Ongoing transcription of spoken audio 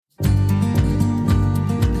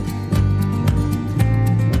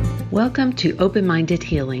Welcome to Open-Minded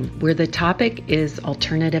Healing, where the topic is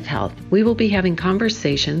alternative health. We will be having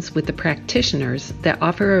conversations with the practitioners that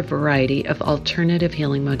offer a variety of alternative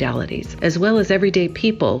healing modalities, as well as everyday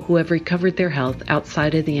people who have recovered their health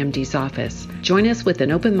outside of the MD's office. Join us with an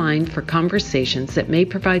open mind for conversations that may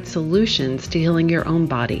provide solutions to healing your own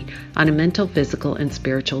body on a mental, physical, and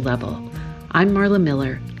spiritual level. I'm Marla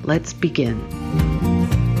Miller. Let's begin.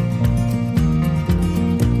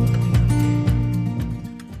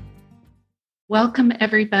 Welcome,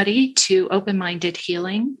 everybody, to Open-Minded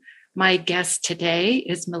Healing. My guest today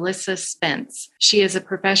is Melissa Spence. She is a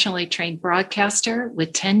professionally trained broadcaster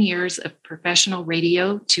with 10 years of professional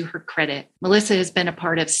radio to her credit. Melissa has been a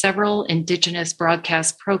part of several Indigenous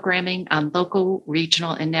broadcast programming on local,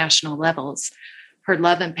 regional, and national levels. Her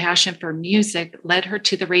love and passion for music led her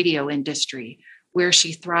to the radio industry, where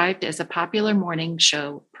she thrived as a popular morning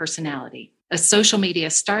show personality. A social media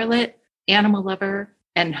starlet, animal lover,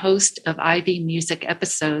 and host of Ivy Music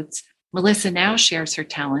episodes, Melissa now shares her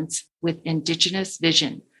talents with Indigenous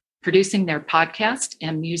Vision, producing their podcast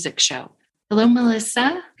and music show. Hello,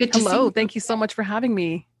 Melissa. Good to see you. Hello. Thank you so much for having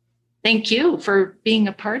me. Thank you for being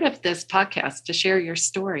a part of this podcast to share your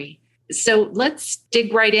story. So let's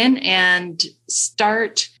dig right in and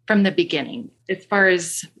start from the beginning. As far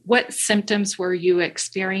as what symptoms were you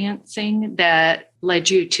experiencing that led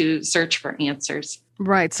you to search for answers?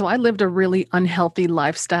 Right. So I lived a really unhealthy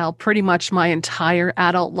lifestyle pretty much my entire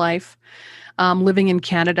adult life. Living in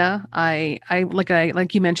Canada, I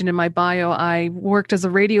like you mentioned in my bio, I worked as a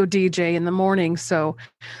radio DJ in the morning. So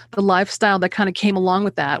the lifestyle that kind of came along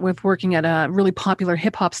with that, with working at a really popular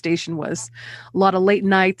hip hop station, was a lot of late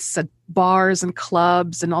nights at bars and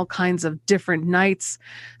clubs and all kinds of different nights.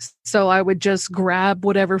 So I would just grab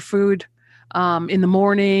whatever food in the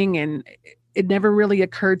morning, and it never really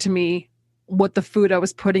occurred to me what the food I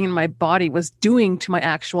was putting in my body was doing to my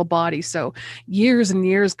actual body. So years and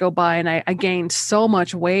years go by, and I gained so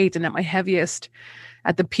much weight. And at my heaviest,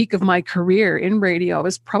 at the peak of my career in radio, I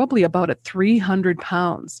was probably about at 300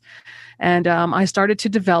 pounds. And I started to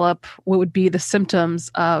develop what would be the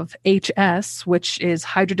symptoms of HS, which is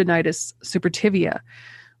hidradenitis suppurativa,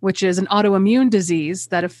 which is an autoimmune disease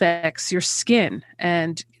that affects your skin.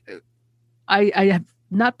 And I have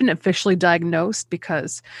not been officially diagnosed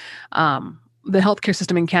because the healthcare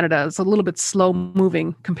system in Canada is a little bit slow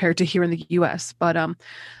moving compared to here in the US. But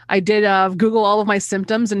I did Google all of my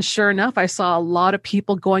symptoms, and sure enough, I saw a lot of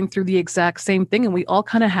people going through the exact same thing. And we all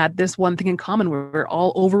kind of had this one thing in common. We were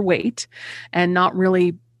all overweight and not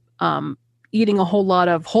really eating a whole lot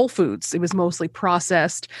of whole foods. It was mostly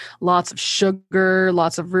processed, lots of sugar,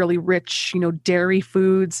 lots of really rich, dairy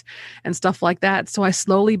foods and stuff like that. So I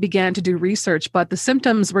slowly began to do research, but the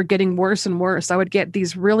symptoms were getting worse and worse. I would get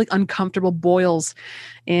these really uncomfortable boils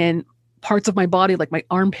in parts of my body, like my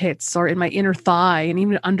armpits or in my inner thigh and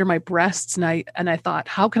even under my breasts. And I thought,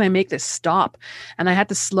 how can I make this stop? And I had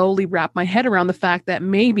to slowly wrap my head around the fact that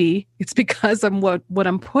maybe it's because of what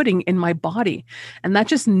I'm putting in my body. And that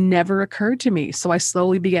just never occurred to me. So I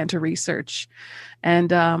slowly began to research.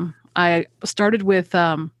 And I started with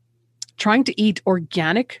trying to eat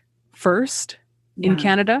organic first in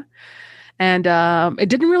Canada. And it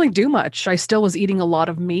didn't really do much. I still was eating a lot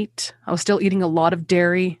of meat. I was still eating a lot of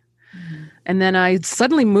dairy. And then I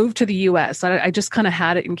suddenly moved to the US. I just kind of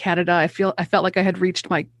had it in Canada. I felt like I had reached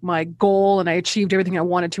my goal and I achieved everything I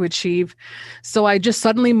wanted to achieve. So I just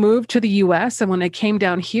suddenly moved to the US. And when I came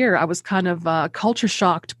down here, I was kind of culture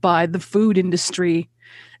shocked by the food industry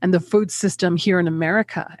and the food system here in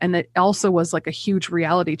America. And it also was like a huge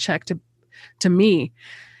reality check to me.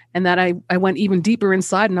 And that I went even deeper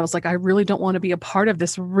inside, and I was like, I really don't want to be a part of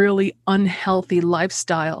this really unhealthy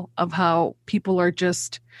lifestyle of how people are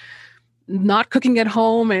just not cooking at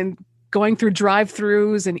home and going through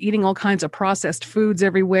drive-throughs and eating all kinds of processed foods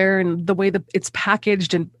everywhere, and the way that it's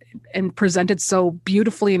packaged and presented so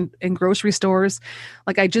beautifully in grocery stores.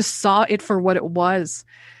 Like, I just saw it for what it was.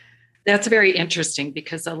 That's very interesting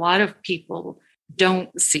because a lot of people don't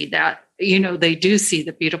see that. They do see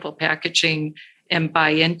the beautiful packaging and buy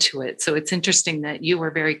into it. So it's interesting that you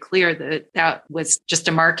were very clear that was just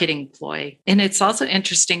a marketing ploy. And it's also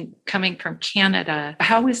interesting coming from Canada,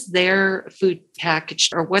 how is their food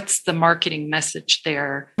packaged, or what's the marketing message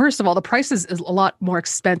there? First of all, the price is a lot more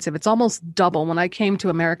expensive. It's almost double. When I came to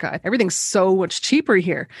America, everything's so much cheaper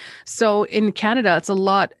here. So in Canada, it's a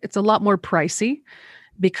lot more pricey,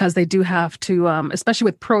 because they do have to, especially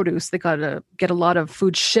with produce, they got to get a lot of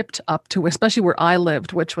food shipped up to, especially where I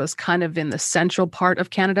lived, which was kind of in the central part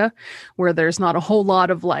of Canada, where there's not a whole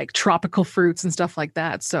lot of like tropical fruits and stuff like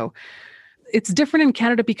that. So it's different in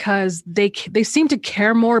Canada because they seem to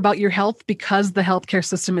care more about your health because the healthcare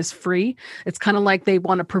system is free. It's kind of like they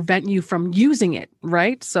want to prevent you from using it,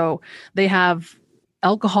 right? So they have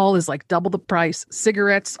alcohol is like double the price.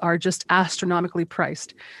 Cigarettes are just astronomically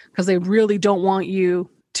priced because they really don't want you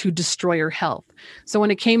to destroy your health. So when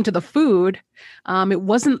it came to the food,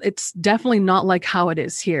 it's definitely not like how it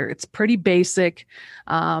is here. It's pretty basic.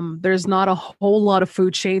 There's not a whole lot of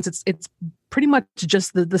food chains. It's pretty much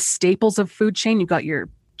just the staples of food chain. You got your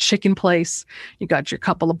chicken place, you got your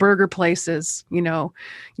couple of burger places,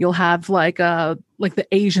 you'll have like the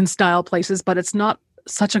Asian style places, but it's not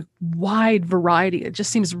such a wide variety. It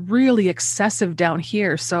just seems really excessive down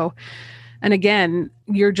here. So, and again,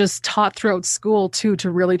 you're just taught throughout school too to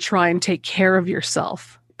really try and take care of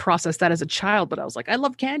yourself. Process that as a child, but I was like, I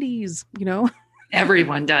love candies,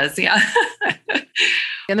 Everyone does, yeah.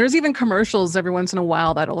 And there's even commercials every once in a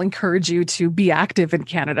while that'll encourage you to be active in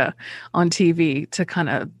Canada on TV to kind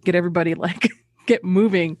of get everybody get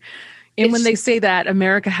moving. And when they say that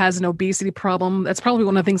America has an obesity problem, that's probably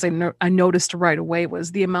one of the things I noticed right away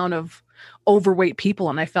was the amount of overweight people.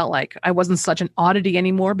 And I felt like I wasn't such an oddity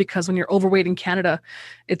anymore because when you're overweight in Canada,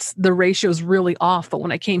 the ratio is really off. But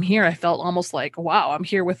when I came here, I felt almost like, wow, I'm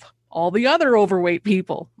here with all the other overweight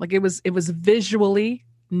people. Like it was visually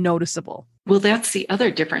noticeable. Well, that's the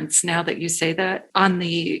other difference now that you say that. On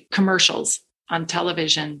the commercials on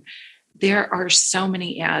television, there are so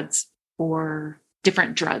many ads for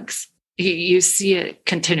different drugs. You see it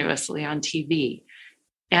continuously on TV.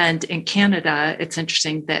 And in Canada, it's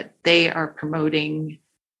interesting that they are promoting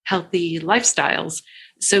healthy lifestyles.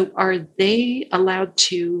 So are they allowed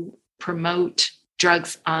to promote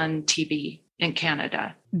drugs on TV in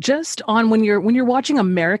Canada? Just on when you're watching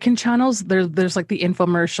American channels, there's like the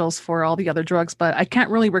infomercials for all the other drugs, but I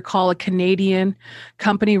can't really recall a Canadian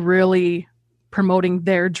company really promoting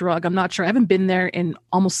their drug. I'm not sure. I haven't been there in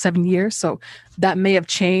almost 7 years, so that may have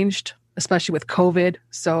changed, especially with COVID.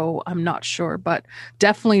 So I'm not sure, but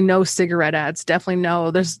definitely no cigarette ads. Definitely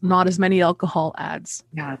no. There's not as many alcohol ads.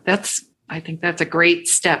 Yeah, I think that's a great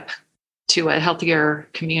step to a healthier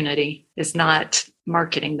community, is not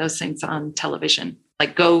marketing those things on television.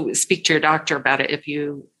 Like, go speak to your doctor about it if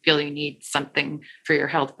you feel you need something for your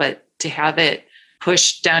health, but to have it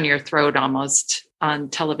pushed down your throat almost on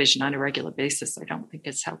television on a regular basis, I don't think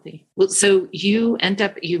is healthy. Well, so you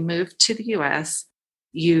moved to the US,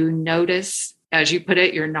 you notice, as you put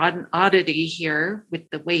it, you're not an oddity here with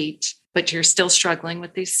the weight, but you're still struggling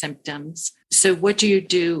with these symptoms. So what do you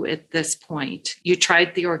do at this point? You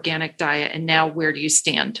tried the organic diet, and now where do you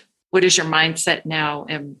stand? What is your mindset now,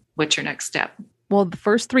 and what's your next step? Well, the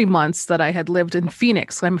first 3 months that I had lived in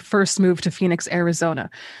Phoenix, I first moved to Phoenix, Arizona.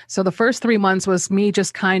 So the first 3 months was me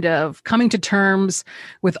just kind of coming to terms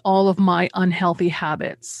with all of my unhealthy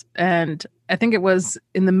habits. And I think it was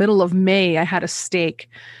in the middle of May, I had a steak.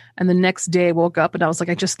 And the next day I woke up and I was like,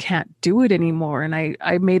 I just can't do it anymore. And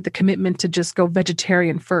I made the commitment to just go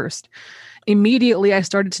vegetarian first. Immediately, I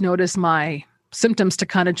started to notice my symptoms to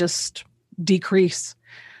kind of just decrease.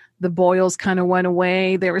 The boils kind of went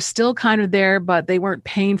away. They were still kind of there, but they weren't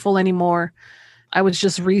painful anymore. I was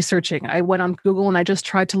just researching. I went on Google and I just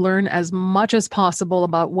tried to learn as much as possible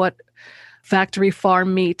about what factory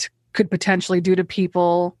farm meat could potentially do to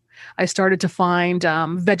people. I started to find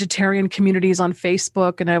vegetarian communities on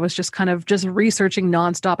Facebook, and I was just kind of just researching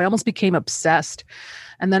nonstop. I almost became obsessed.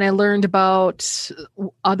 And then I learned about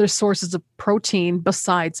other sources of protein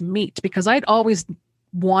besides meat, because I'd always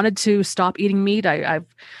wanted to stop eating meat. I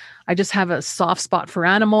just have a soft spot for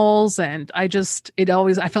animals, and I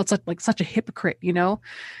felt such a hypocrite,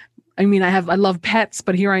 I mean, I love pets,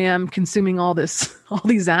 but here I am consuming all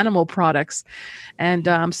these animal products.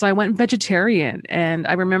 And so I went vegetarian. And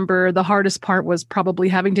I remember the hardest part was probably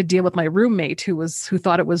having to deal with my roommate who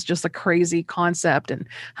thought it was just a crazy concept. And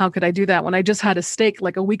how could I do that when I just had a steak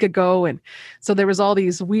like a week ago? And so there was all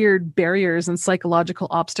these weird barriers and psychological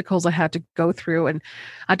obstacles I had to go through. And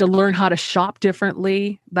I had to learn how to shop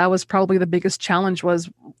differently. That was probably the biggest challenge, was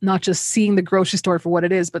not just seeing the grocery store for what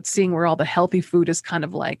it is, but seeing where all the healthy food is kind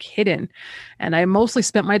of like hidden. And I mostly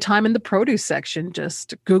spent my time in the produce section,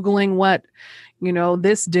 just Googling what,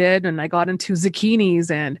 this did. And I got into zucchinis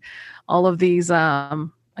and all of these, I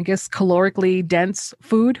guess, calorically dense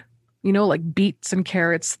food, like beets and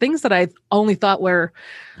carrots, things that I only thought were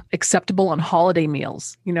acceptable on holiday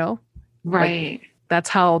meals, Right. Like,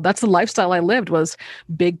 that's the lifestyle I lived, was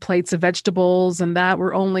big plates of vegetables, and that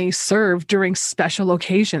were only served during special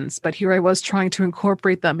occasions. But here I was trying to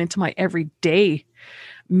incorporate them into my everyday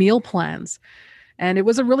meal plans. And it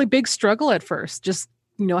was a really big struggle at first, just,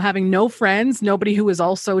 having no friends, nobody who was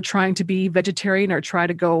also trying to be vegetarian or try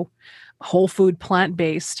to go whole food,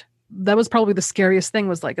 plant-based. That was probably the scariest thing,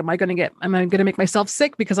 was like, am I going to make myself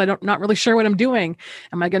sick because not really sure what I'm doing?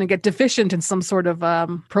 Am I going to get deficient in some sort of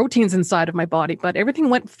proteins inside of my body? But everything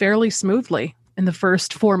went fairly smoothly in the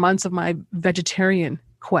first 4 months of my vegetarian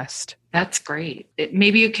quest. That's great.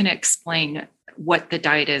 Maybe you can explain what the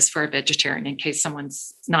diet is for a vegetarian in case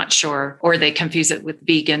someone's not sure, or they confuse it with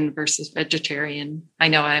vegan versus vegetarian. I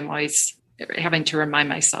know I'm always having to remind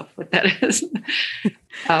myself what that is.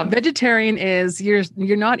 Vegetarian is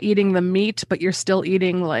you're not eating the meat, but you're still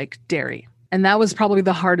eating like dairy. And that was probably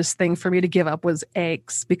the hardest thing for me to give up, was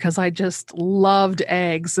eggs, because I just loved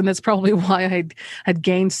eggs. And that's probably why I had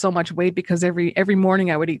gained so much weight, because every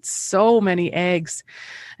morning I would eat so many eggs.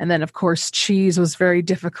 And then, of course, cheese was very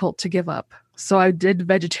difficult to give up. So I did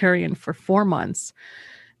vegetarian for 4 months.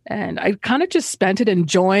 And I kind of just spent it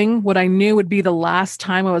enjoying what I knew would be the last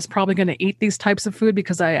time I was probably going to eat these types of food,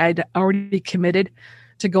 because I'd already committed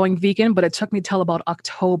to going vegan. But it took me till about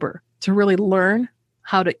October to really learn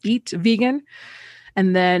how to eat vegan,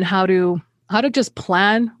 and then how to just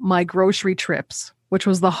plan my grocery trips, which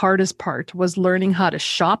was the hardest part, was learning how to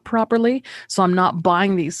shop properly. So I'm not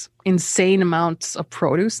buying these insane amounts of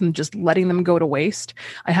produce and just letting them go to waste.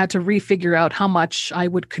 I had to refigure out how much I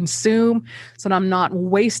would consume so that I'm not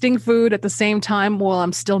wasting food at the same time while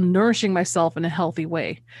I'm still nourishing myself in a healthy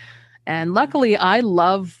way. And luckily, I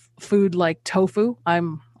love food like tofu.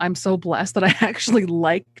 I'm so blessed that I actually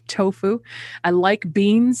like tofu. I like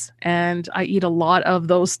beans, and I eat a lot of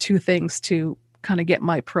those two things to kind of get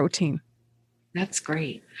my protein. That's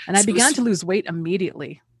great. And I began to lose weight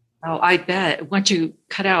immediately. Oh, I bet. Once you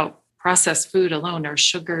cut out processed food alone or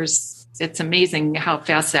sugars, it's amazing how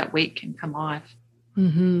fast that weight can come off.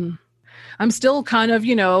 Mm-hmm. I'm still kind of,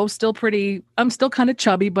 I'm still kind of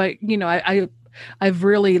chubby, but, I've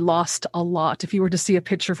really lost a lot. If you were to see a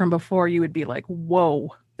picture from before, you would be like,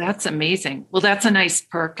 whoa. That's amazing. Well, that's a nice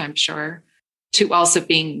perk, I'm sure, to also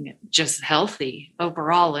being just healthy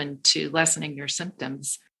overall and to lessening your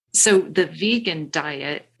symptoms. So the vegan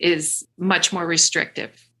diet is much more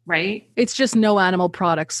restrictive, right? It's just no animal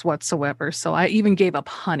products whatsoever. So I even gave up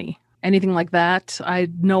honey, anything like that.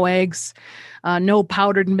 No eggs, no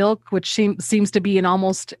powdered milk, which seems to be in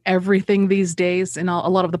almost everything these days. In a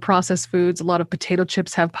lot of the processed foods, a lot of potato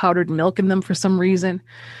chips have powdered milk in them for some reason.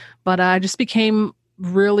 But I just became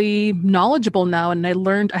really knowledgeable now. And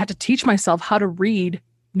I had to teach myself how to read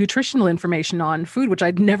nutritional information on food, which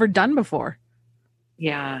I'd never done before.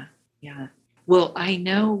 Yeah. Well, I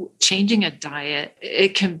know changing a diet,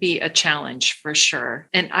 it can be a challenge for sure.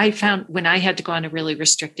 And I found when I had to go on a really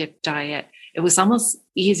restrictive diet, it was almost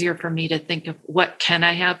easier for me to think of what can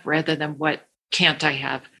I have rather than what can't I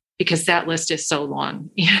have, because that list is so long,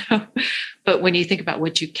 But when you think about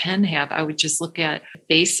what you can have, I would just look at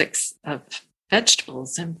basics of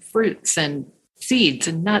vegetables and fruits and seeds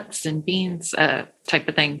and nuts and beans, type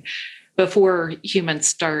of thing, before humans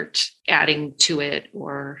start adding to it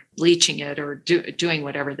or bleaching it or doing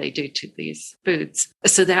whatever they do to these foods.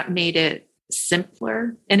 So that made it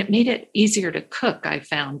simpler and it made it easier to cook, I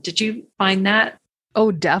found. Did you find that?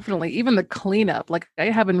 Oh, definitely. Even the cleanup. Like, I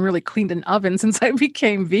haven't really cleaned an oven since I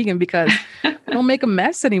became vegan because I don't make a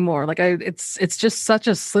mess anymore. Like, it's just such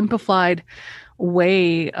a simplified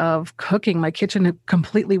way of cooking. My kitchen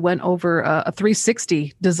completely went over a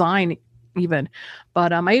 360 design even.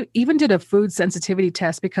 But I even did a food sensitivity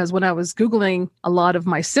test because when I was Googling a lot of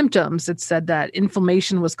my symptoms, it said that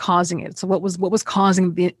inflammation was causing it. So what was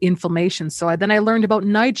causing the inflammation? So then I learned about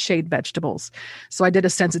nightshade vegetables. So I did a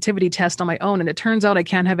sensitivity test on my own, and it turns out I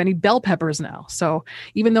can't have any bell peppers now. So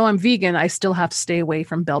even though I'm vegan, I still have to stay away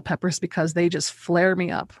from bell peppers because they just flare me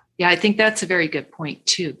up. Yeah, I think that's a very good point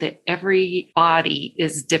too, that every body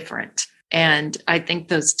is different. And I think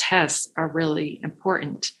those tests are really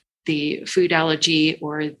important. The food allergy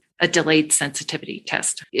or a delayed sensitivity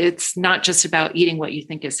test. It's not just about eating what you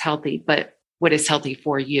think is healthy, but what is healthy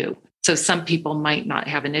for you. So some people might not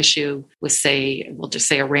have an issue with, we'll just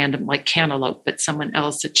say a random like cantaloupe, but someone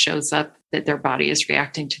else, it shows up that their body is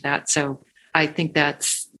reacting to that. So I think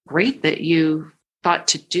that's great that you thought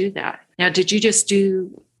to do that. Now, did you just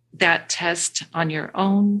do that test on your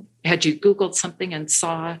own? Had you Googled something and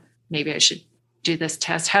saw maybe I should do this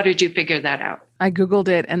test? How did you figure that out? I Googled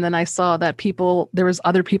it, and then I saw that there was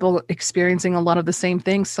other people experiencing a lot of the same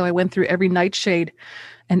things. So I went through every nightshade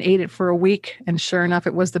and ate it for a week. And sure enough,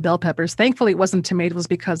 it was the bell peppers. Thankfully, it wasn't tomatoes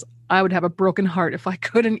because I would have a broken heart if I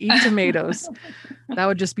couldn't eat tomatoes. That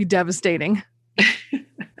would just be devastating.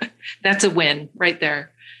 That's a win right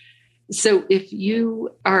there. So if you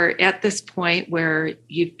are at this point where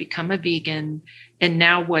you've become a vegan, and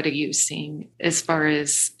now what are you seeing as far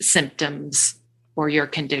as symptoms for your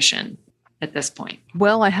condition? at this point?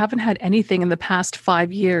 Well, I haven't had anything in the past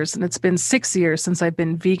 5 years, and it's been 6 years since I've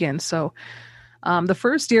been vegan. So the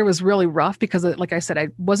first year was really rough because, like I said, I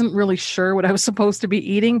wasn't really sure what I was supposed to be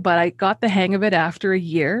eating, but I got the hang of it after a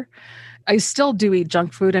year. I still do eat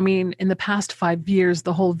junk food. I mean, in the past 5 years,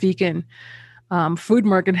 the whole vegan food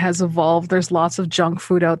market has evolved. There's lots of junk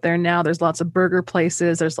food out there now. There's lots of burger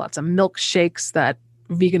places. There's lots of milkshakes that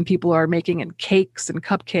vegan people are making, and cakes and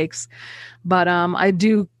cupcakes. But I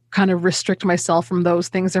do kind of restrict myself from those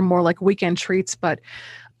things. They're more like weekend treats, but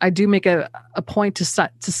I do make a point to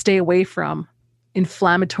stay away from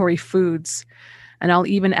inflammatory foods. And I'll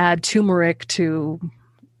even add turmeric to,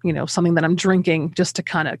 something that I'm drinking just to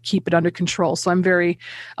kind of keep it under control. So I'm very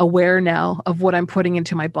aware now of what I'm putting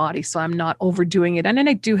into my body. So I'm not overdoing it. And then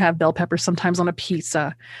I do have bell peppers sometimes on a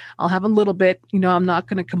pizza. I'll have a little bit, I'm not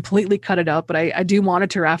going to completely cut it out, but I do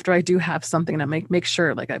monitor after I do have something, and I make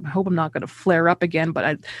sure, like, I hope I'm not going to flare up again,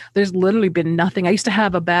 but there's literally been nothing. I used to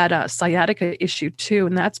have a bad sciatica issue too,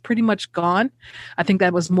 and that's pretty much gone. I think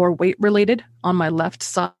that was more weight related on my left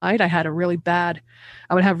side. I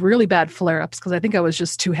would have really bad flare-ups because I think I was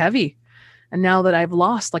just too heavy. And now that I've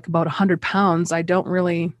lost like about 100 pounds, I don't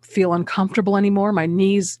really feel uncomfortable anymore. My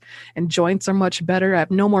knees and joints are much better. I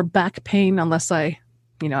have no more back pain unless I,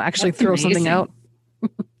 actually That's throw amazing. something out.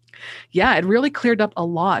 Yeah, it really cleared up a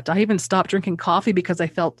lot. I even stopped drinking coffee because I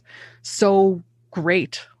felt so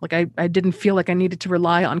great. Like I didn't feel like I needed to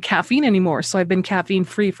rely on caffeine anymore. So I've been caffeine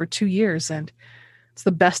free for 2 years, and it's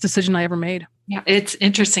the best decision I ever made. Yeah, it's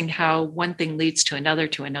interesting how one thing leads to another,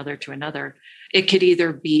 to another, to another. It could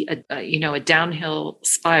either be a downhill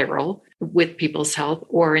spiral with people's health,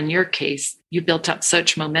 or in your case, you built up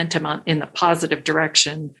such momentum in the positive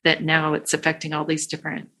direction that now it's affecting all these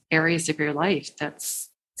different areas of your life.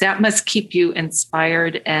 That must keep you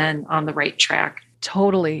inspired and on the right track.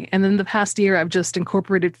 Totally. And then the past year, I've just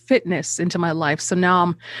incorporated fitness into my life. So now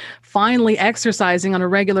I'm finally exercising on a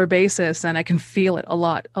regular basis, and I can feel it a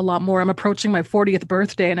lot more. I'm approaching my 40th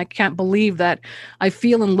birthday, and I can't believe that I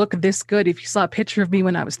feel and look this good. If you saw a picture of me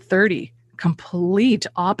when I was 30, complete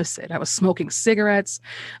opposite. I was smoking cigarettes.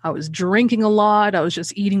 I was drinking a lot. I was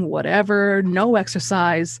just eating whatever, no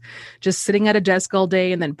exercise, just sitting at a desk all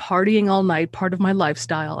day and then partying all night, part of my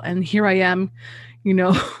lifestyle. And here I am,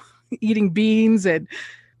 eating beans and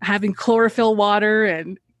having chlorophyll water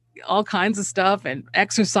and all kinds of stuff, and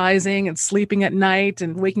exercising and sleeping at night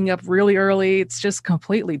and waking up really early. It's just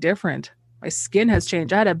completely different. My skin has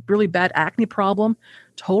changed. I had a really bad acne problem,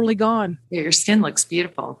 totally gone. Yeah, your skin looks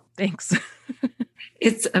beautiful. Thanks.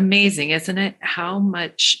 It's amazing, isn't it? How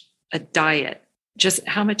much a diet, just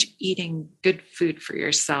how much eating good food for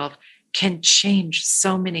yourself can change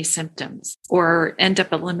so many symptoms or end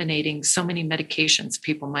up eliminating so many medications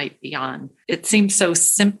people might be on. It seems so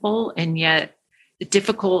simple and yet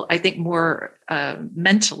difficult, I think, more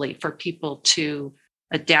mentally for people to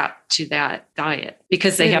adapt to that diet,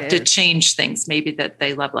 because they have to change things maybe that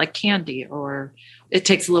they love, like candy, or it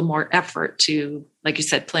takes a little more effort to, like you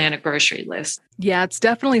said, plan a grocery list. Yeah, it's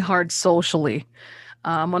definitely hard socially.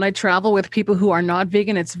 When I travel with people who are not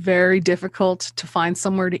vegan, it's very difficult to find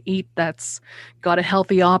somewhere to eat that's got a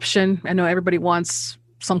healthy option. I know everybody wants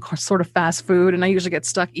some sort of fast food, and I usually get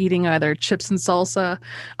stuck eating either chips and salsa,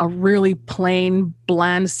 a really plain,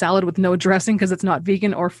 bland salad with no dressing because it's not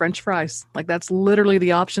vegan, or French fries. Like, that's literally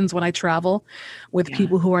the options when I travel with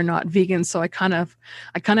people who are not vegan. So I kind of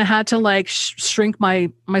had to shrink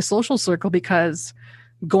my social circle, because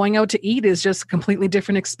going out to eat is just a completely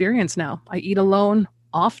different experience now. I eat alone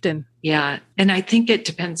often. Yeah. And I think it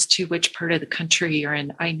depends too which part of the country you're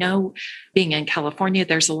in. I know being in California,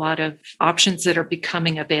 there's a lot of options that are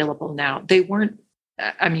becoming available now. They weren't,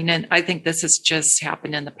 and I think this has just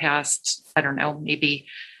happened in the past, I don't know, maybe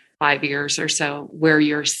 5 years or so, where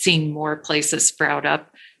you're seeing more places sprout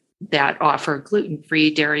up that offer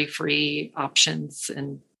gluten-free, dairy-free options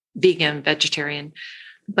and vegan, vegetarian.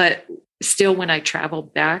 But still, when I travel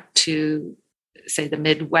back to, say, the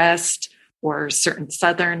Midwest or certain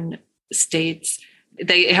southern states,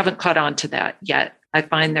 they haven't caught on to that yet. I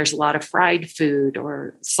find there's a lot of fried food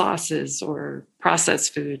or sauces or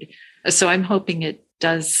processed food. So I'm hoping it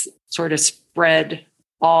does sort of spread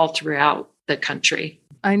all throughout the country.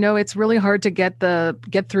 I know it's really hard to get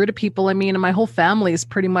through to people. I mean, my whole family is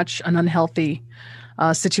pretty much an unhealthy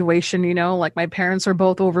situation, like my parents are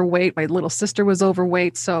both overweight. My little sister was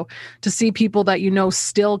overweight. So to see people that,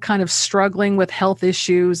 still kind of struggling with health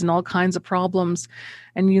issues and all kinds of problems,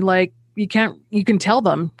 and you can tell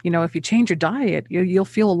them, if you change your diet, you'll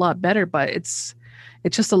feel a lot better, but it's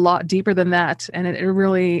just a lot deeper than that. And it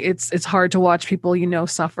really, it's hard to watch people,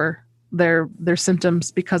 suffer their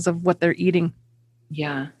symptoms because of what they're eating.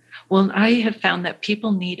 Yeah. Well, I have found that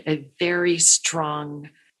people need a very strong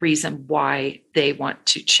reason why they want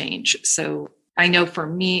to change. So I know for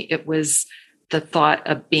me, it was the thought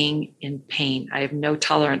of being in pain. I have no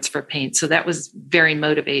tolerance for pain. So that was very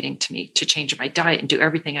motivating to me to change my diet and do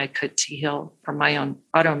everything I could to heal from my own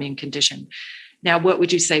autoimmune condition. Now, what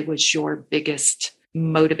would you say was your biggest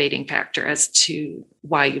motivating factor as to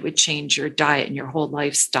why you would change your diet and your whole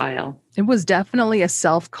lifestyle? It was definitely a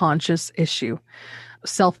self-conscious issue,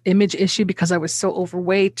 self-image issue, because I was so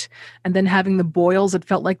overweight, and then having the boils, it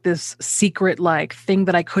felt like this secret like thing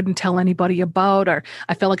that I couldn't tell anybody about, or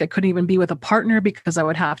I felt like I couldn't even be with a partner because I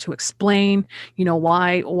would have to explain,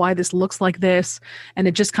 why this looks like this. And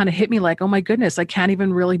it just kind of hit me like, oh my goodness, I can't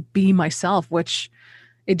even really be myself, which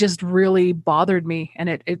it just really bothered me.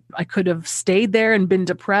 And I could have stayed there and been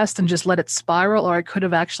depressed and just let it spiral, or I could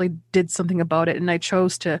have actually did something about it. And I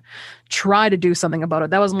chose to try to do something about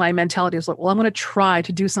it. That was my mentality. I was like, well, I'm going to try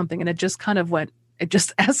to do something. And it just it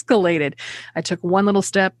just escalated. I took one little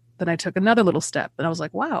step, then I took another little step, and I was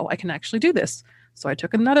like, wow, I can actually do this. So I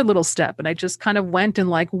took another little step, and I just kind of went in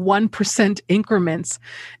like 1% increments,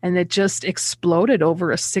 and it just exploded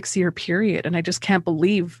over a 6-year period. And I just can't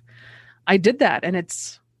believe I did that. And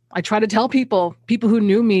I try to tell people who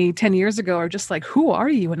knew me 10 years ago are just like, who are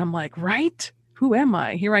you? And I'm like, right? Who am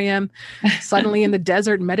I? Here I am suddenly in the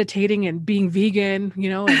desert meditating and being vegan,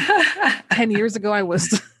 and 10 years ago I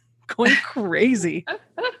was going crazy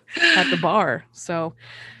at the bar. So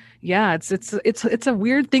yeah, it's a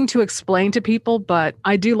weird thing to explain to people, but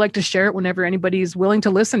I do like to share it whenever anybody's willing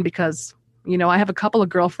to listen, because I have a couple of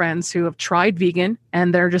girlfriends who have tried vegan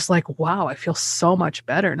and they're just like, wow, I feel so much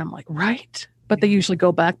better. And I'm like, right. But they usually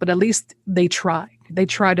go back, but at least they tried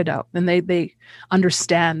it out, and they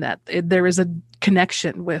understand that there is a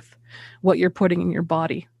connection with what you're putting in your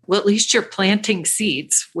body. Well, at least you're planting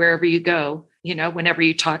seeds wherever you go. Whenever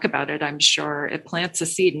you talk about it, I'm sure it plants a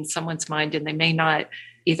seed in someone's mind, and they may not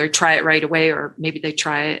either try it right away, or maybe they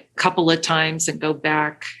try it a couple of times and go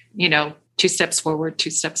back, 2 steps forward, 2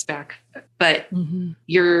 steps back. But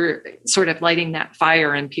you're sort of lighting that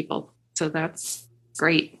fire in people. So that's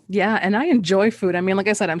great. Yeah. And I enjoy food. I mean, like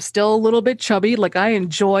I said, I'm still a little bit chubby. Like, I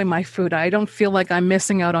enjoy my food. I don't feel like I'm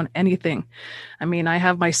missing out on anything. I mean, I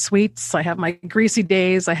have my sweets, I have my greasy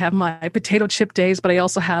days, I have my potato chip days, but I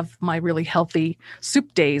also have my really healthy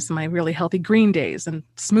soup days, my really healthy green days and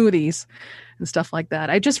smoothies and stuff like that.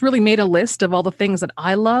 I just really made a list of all the things that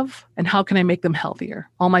I love and how can I make them healthier.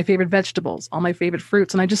 All my favorite vegetables, all my favorite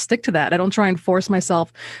fruits. And I just stick to that. I don't try and force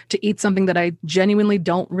myself to eat something that I genuinely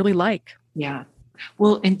don't really like. Yeah.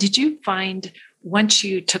 Well, and did you find once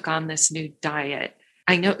you took on this new diet,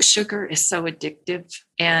 I know sugar is so addictive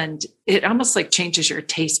and it almost like changes your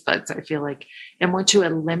taste buds, I feel like. And once you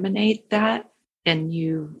eliminate that and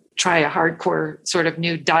you try a hardcore sort of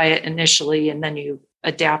new diet initially, and then you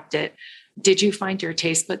adapt it, did you find your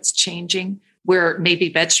taste buds changing where maybe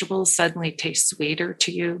vegetables suddenly taste sweeter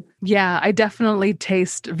to you? Yeah, I definitely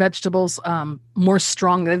taste vegetables more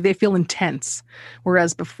strongly. They feel intense.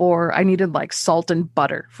 Whereas before I needed like salt and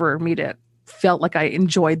butter for me to felt like I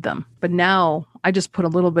enjoyed them. But now I just put a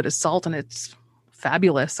little bit of salt and it's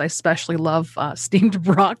fabulous. I especially love steamed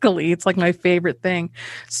broccoli. It's like my favorite thing.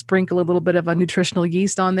 Sprinkle a little bit of a nutritional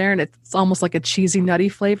yeast on there and it's almost like a cheesy, nutty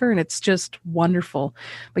flavor and it's just wonderful.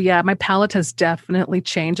 But yeah, my palate has definitely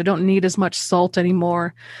changed. I don't need as much salt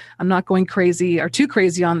anymore. I'm not going crazy or too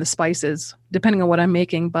crazy on the spices, depending on what I'm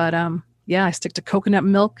making. But yeah, I stick to coconut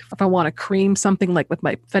milk. If I want to cream something like with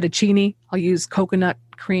my fettuccine, I'll use coconut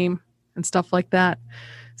cream and stuff like that.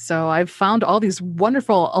 So I've found all these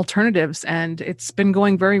wonderful alternatives and it's been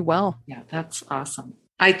going very well. Yeah, that's awesome.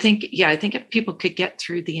 I think if people could get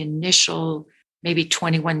through the initial maybe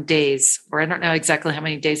 21 days, or I don't know exactly how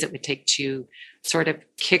many days it would take to sort of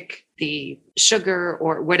kick the sugar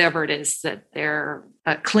or whatever it is that they're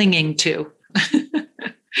clinging to,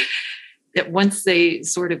 that once they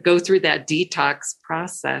sort of go through that detox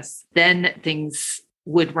process, then things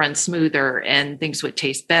would run smoother and things would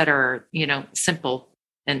taste better, simple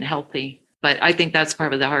and healthy. But I think that's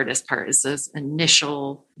probably the hardest part is those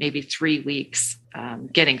initial maybe 3 weeks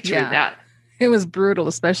getting through that. It was brutal,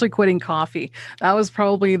 especially quitting coffee. That was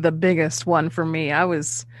probably the biggest one for me.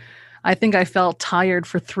 I think I felt tired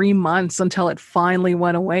for 3 months until it finally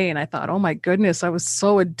went away. And I thought, oh my goodness, I was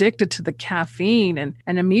so addicted to the caffeine. And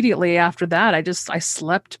immediately after that, I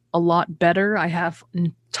slept a lot better. I have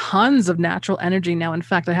tons of natural energy now. In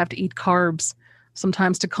fact, I have to eat carbs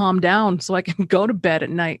sometimes to calm down so I can go to bed at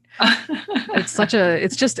night.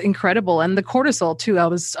 It's just incredible. And the cortisol too,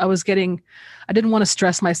 I didn't want to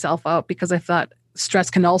stress myself out because I thought stress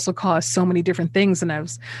can also cause so many different things. And I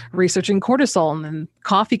was researching cortisol, and then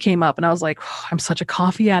coffee came up, and I was like, oh, I'm such a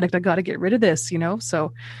coffee addict. I got to get rid of this,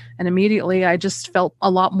 So, and immediately I just felt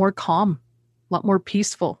a lot more calm, a lot more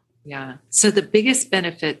peaceful. Yeah. So the biggest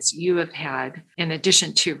benefits you have had, in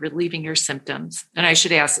addition to relieving your symptoms, and I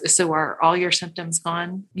should ask, so are all your symptoms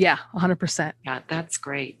gone? Yeah, 100%. Yeah, that's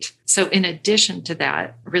great. So in addition to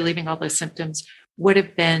that, relieving all those symptoms, what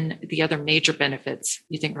have been the other major benefits,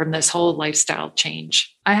 you think, from this whole lifestyle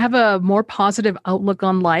change? I have a more positive outlook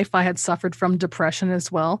on life. I had suffered from depression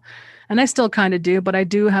as well, and I still kind of do, but I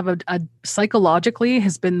do have a psychologically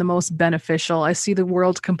has been the most beneficial. I see the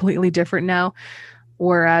world completely different now.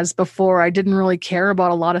 Whereas before I didn't really care about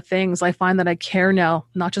a lot of things. I find that I care now,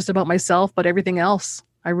 not just about myself, but everything else.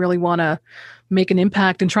 I really want to make an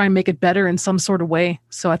impact and try and make it better in some sort of way.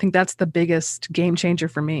 So I think that's the biggest game changer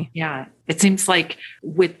for me. Yeah. It seems like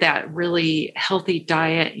with that really healthy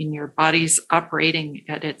diet and your body's operating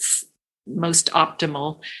at its most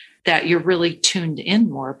optimal, that you're really tuned in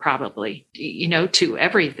more probably, to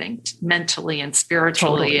everything mentally and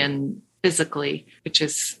spiritually and physically, which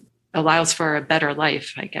allows for a better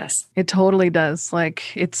life, I guess. It totally does.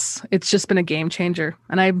 Like it's just been a game changer,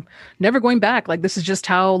 and I'm never going back. Like this is just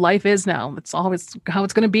how life is now. It's always how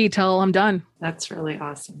it's going to be till I'm done. That's really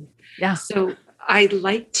awesome. Yeah. So I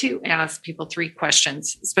like to ask people 3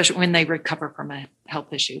 questions, especially when they recover from a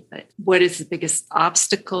health issue. But what is the biggest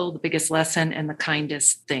obstacle, the biggest lesson, and the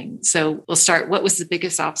kindest thing? So we'll start. What was the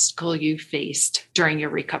biggest obstacle you faced during your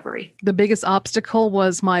recovery? The biggest obstacle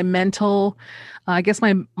was my mental, I guess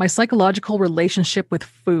my psychological relationship with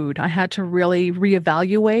food. I had to really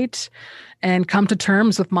reevaluate and come to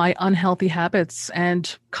terms with my unhealthy habits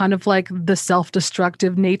and kind of like the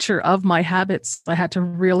self-destructive nature of my habits. I had to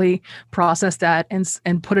really process that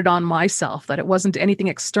and put it on myself, that it wasn't anything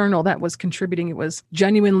external that was contributing. It was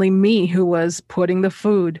genuinely me who was putting the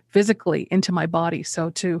food physically into my body. So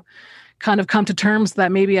to kind of come to terms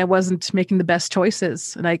that maybe I wasn't making the best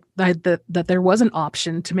choices, and that there was an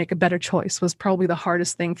option to make a better choice was probably the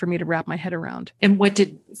hardest thing for me to wrap my head around. And what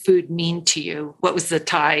did food mean to you? What was the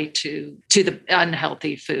tie to the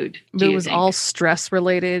unhealthy food? It was all stress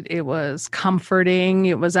related. It was comforting.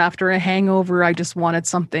 It was after a hangover. I just wanted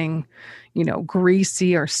something,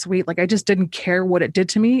 greasy or sweet. Like I just didn't care what it did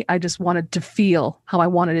to me. I just wanted to feel how I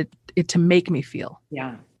wanted it to make me feel.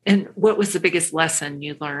 Yeah. And what was the biggest lesson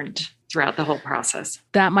you learned throughout the whole process?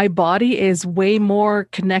 That my body is way more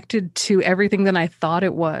connected to everything than I thought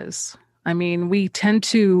it was. I mean, we tend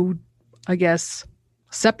to, I guess,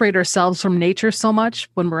 separate ourselves from nature so much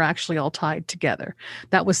when we're actually all tied together.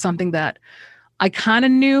 That was something that I kind of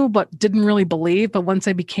knew, but didn't really believe. But once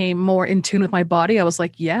I became more in tune with my body, I was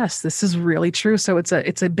like, yes, this is really true. So it's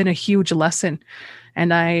been a huge lesson.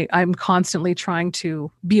 And I'm constantly trying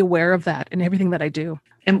to be aware of that in everything that I do.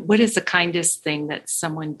 And what is the kindest thing that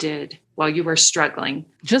someone did while you were struggling?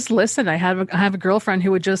 Just listen. I have a girlfriend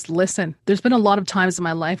who would just listen. There's been a lot of times in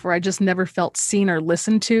my life where I just never felt seen or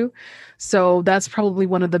listened to. So that's probably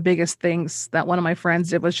one of the biggest things that one of my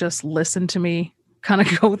friends did, was just listen to me, kind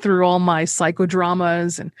of go through all my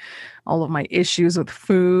psychodramas and all of my issues with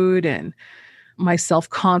food and my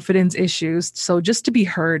self-confidence issues. So just to be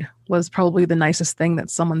heard was probably the nicest thing that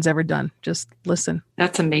someone's ever done. Just listen.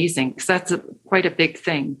 That's amazing, because that's quite a big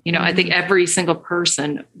thing. I think every single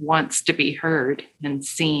person wants to be heard and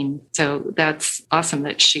seen. So that's awesome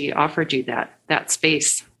that she offered you that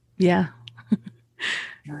space. Yeah.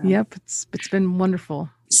 Yep. It's been wonderful.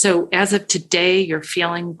 So as of today, you're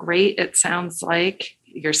feeling great. It sounds like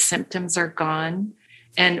your symptoms are gone.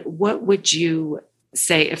 And what would you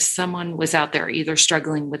say if someone was out there either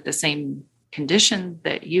struggling with the same condition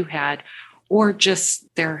that you had, or just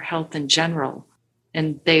their health in general,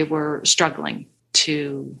 and they were struggling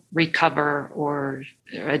to recover or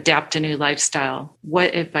adapt a new lifestyle?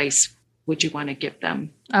 What advice would you want to give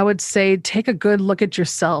them? I would say take a good look at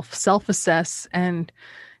yourself, self-assess, and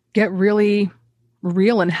get really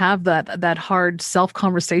real and have that hard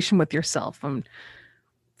self-conversation with yourself. And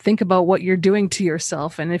think about what you're doing to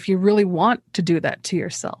yourself. And if you really want to do that to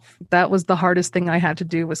yourself, that was the hardest thing I had to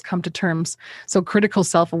do, was come to terms. So critical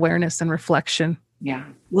self-awareness and reflection. Yeah.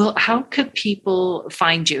 Well, how could people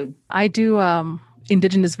find you? I do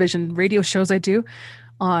Indigenous Vision radio shows. I do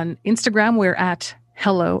on Instagram. We're at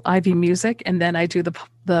Hello Ivy Music. And then I do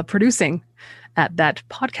the producing at That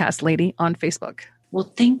Podcast Lady on Facebook.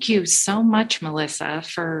 Well, thank you so much, Melissa,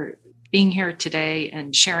 for being here today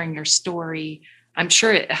and sharing your story. I'm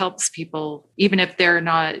sure it helps people, even if they're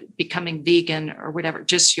not becoming vegan or whatever,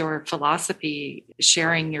 just your philosophy,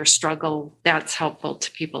 sharing your struggle, that's helpful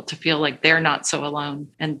to people to feel like they're not so alone.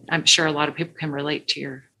 And I'm sure a lot of people can relate to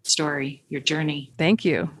your story, your journey. Thank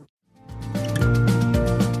you.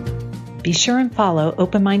 Be sure and follow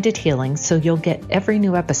Open-Minded Healing so you'll get every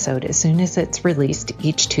new episode as soon as it's released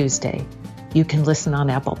each Tuesday. You can listen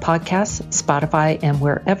on Apple Podcasts, Spotify, and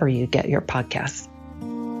wherever you get your podcasts.